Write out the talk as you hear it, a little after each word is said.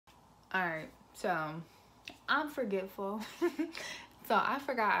Alright, so I'm forgetful. So I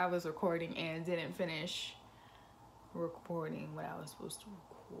forgot I was recording and didn't finish recording what I was supposed to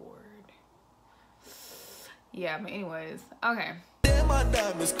record. Yeah, but anyways, okay. Damn, my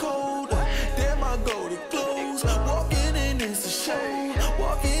diamond's cold. Damn, my golden clothes. Walking in, it's a show.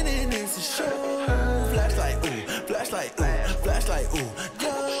 Walking in, it's a show. Flashlight, ooh, flashlight, ooh, flashlight, ooh,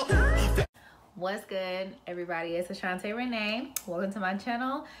 yo. What's good, everybody? It's Ashante'Rene. Welcome to my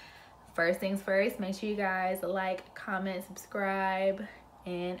channel. First things first, make sure you guys like, comment, subscribe,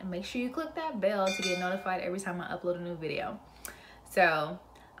 and make sure you click that bell to get notified every time I upload a new video. So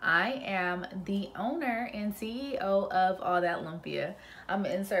I am the owner and CEO of All That Lumpia. I'm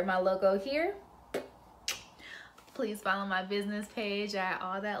gonna insert my logo here. Please follow my business page at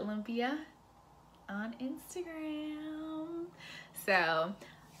All That Lumpia on Instagram. So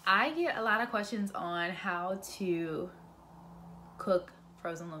I get a lot of questions on how to cook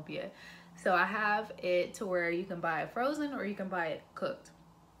frozen lumpia. So I have it to where you can buy it frozen or you can buy it cooked.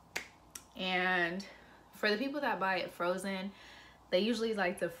 And for the people that buy it frozen, they usually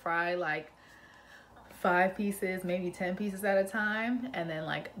like to fry like 5 pieces, maybe 10 pieces at a time, and then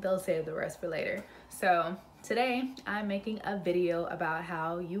like they'll save the rest for later. So today I'm making a video about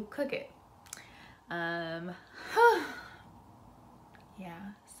how you cook it.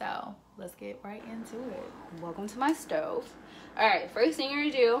 Yeah, so let's get right into it. Welcome to my stove. All right, first thing you're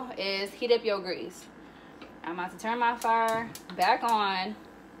gonna do is heat up your grease. I'm about to turn my fire back on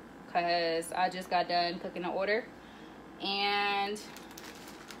because I just got done cooking the order, and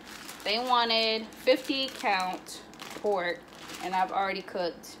they wanted 50 count pork, and I've already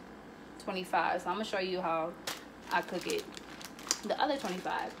cooked 25. So I'm gonna show you how I cook it, the other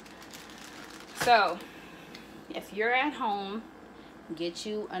 25. So if you're at home, get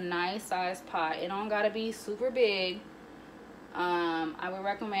you a nice size pot. It don't gotta be super big. I would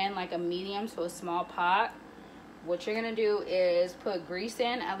recommend like a medium to a small pot. What you're gonna do is put grease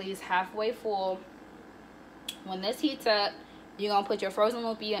in at least halfway full. When this heats up, you're gonna put your frozen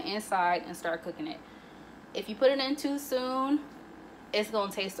lumpia inside and start cooking it. If you put it in too soon, it's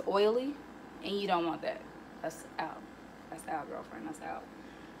gonna taste oily, and you don't want that. That's out. That's out, girlfriend. That's out.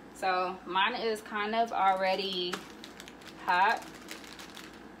 So mine is kind of already hot-ish.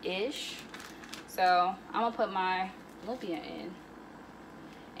 So I'm gonna put my lumpia in,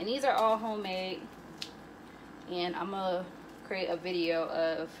 and these are all homemade, and I'm gonna create a video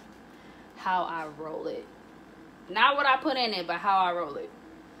of how I roll it. Not what I put in it, but how I roll it.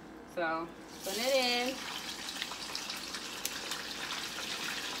 So putting it in.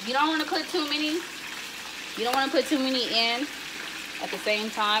 You don't want to put too many. You don't want to put too many in at the same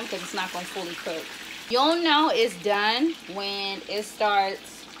time because it's not going to fully cook. You'll know it's done when it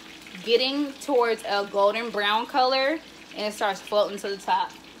starts getting towards a golden brown color and it starts floating to the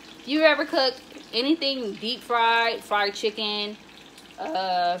top. If you ever cook anything deep fried, fried chicken,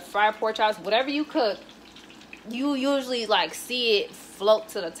 fried pork chops, whatever you cook, you usually like see it float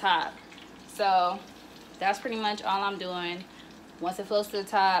to the top. So that's pretty much all I'm doing. Once it floats to the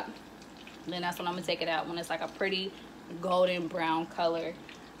top, then that's when I'm gonna take it out, when it's like a pretty golden brown color.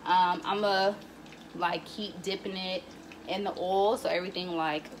 I'm gonna like keep dipping it in the oil so everything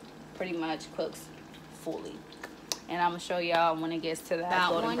like pretty much cooks fully, and I'm gonna show y'all when it gets to that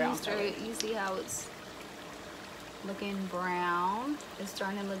golden brown color. You see how it's looking brown? It's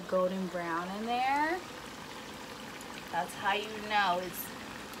starting to look golden brown in there. That's how you know it's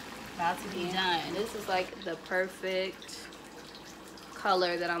about to be done. This is like the perfect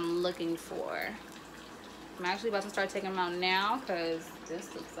color that I'm looking for. I'm actually about to start taking them out now because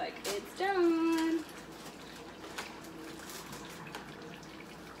this looks like it's done.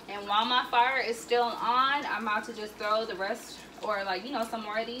 And while my fire is still on, I'm about to just throw the rest, or like, you know, some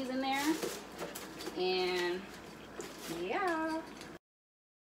more of these in there. And yeah.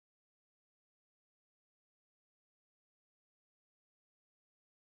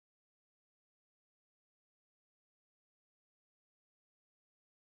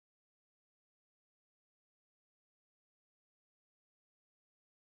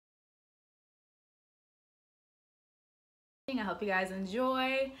 I hope you guys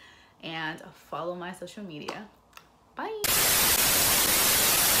enjoy and follow my social media. Bye.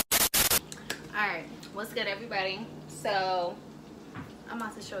 All right, what's good, everybody? So I'm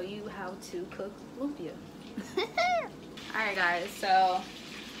about to show you how to cook lumpia. All right, guys, so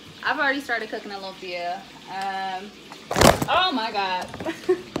I've already started cooking the lumpia. Oh my god.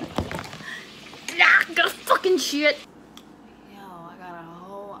 Good fucking shit. Yo, I got a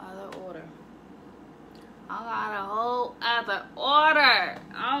whole other order.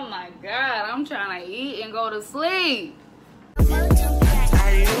 Oh my god, I'm trying to eat and go to sleep.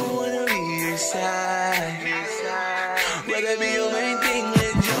 I don't wanna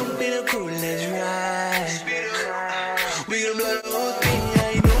up in a coupe, let's ride. We gon' blow the whole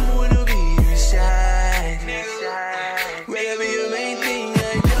thing, yeah,